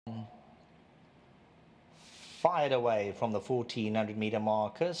Fired away from the 1400-meter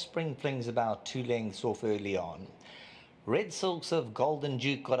marker. Spring Fling's about 2 lengths off early on. Red Silks of Golden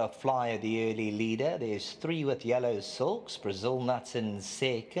Duke got a flyer, the early leader. There's 3 with Yellow Silks. Brazil Nuts in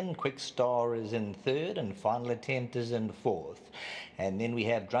second. Quick Star is in third. And Final Attempt is in fourth. And then we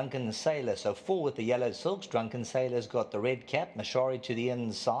have Drunken Sailor. So 4 with the Yellow Silks. Drunken Sailor's got the red cap. Mashari to the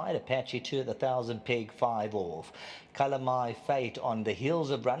inside. Apache 2 at the 1,000 peg, 5 off. Colour My Fate on the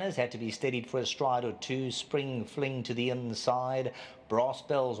heels of runners. Had to be steadied for a stride or two. Spring Fling to the inside. Brass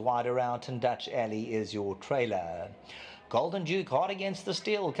Bells wider out. And Dutch Alley is your trailer. Golden Duke hard against the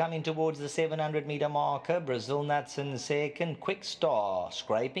steel, coming towards the 700-meter marker. Brazil Nuts in second. Quick Star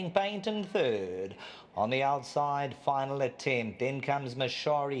scraping paint in third. On the outside, Final Attempt. Then comes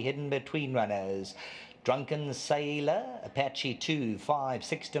Mashari hidden between runners. Drunken Sailor, Apache 2, 5,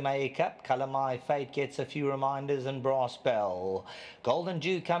 6 to make up. Colour My Fate gets a few reminders, and Brass Bell. Golden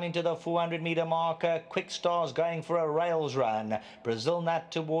Dew coming to the 400-meter marker. Quick Star's going for a rails run. Brazil Nut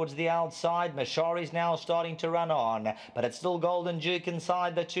towards the outside. Mashari's now starting to run on, but it's still Golden Duke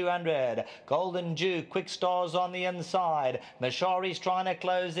inside the 200. Golden Duke, Quick Star's on the inside. Mashari's trying to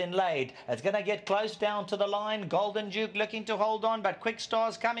close in late. It's going to get close down to the line. Golden Duke looking to hold on, but Quick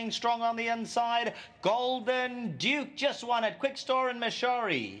Star's coming strong on the inside. Golden Duke just won it. Quick Star and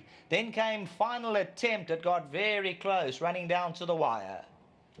Mashari. Then came Final Attempt. It got very close, running down to the wire.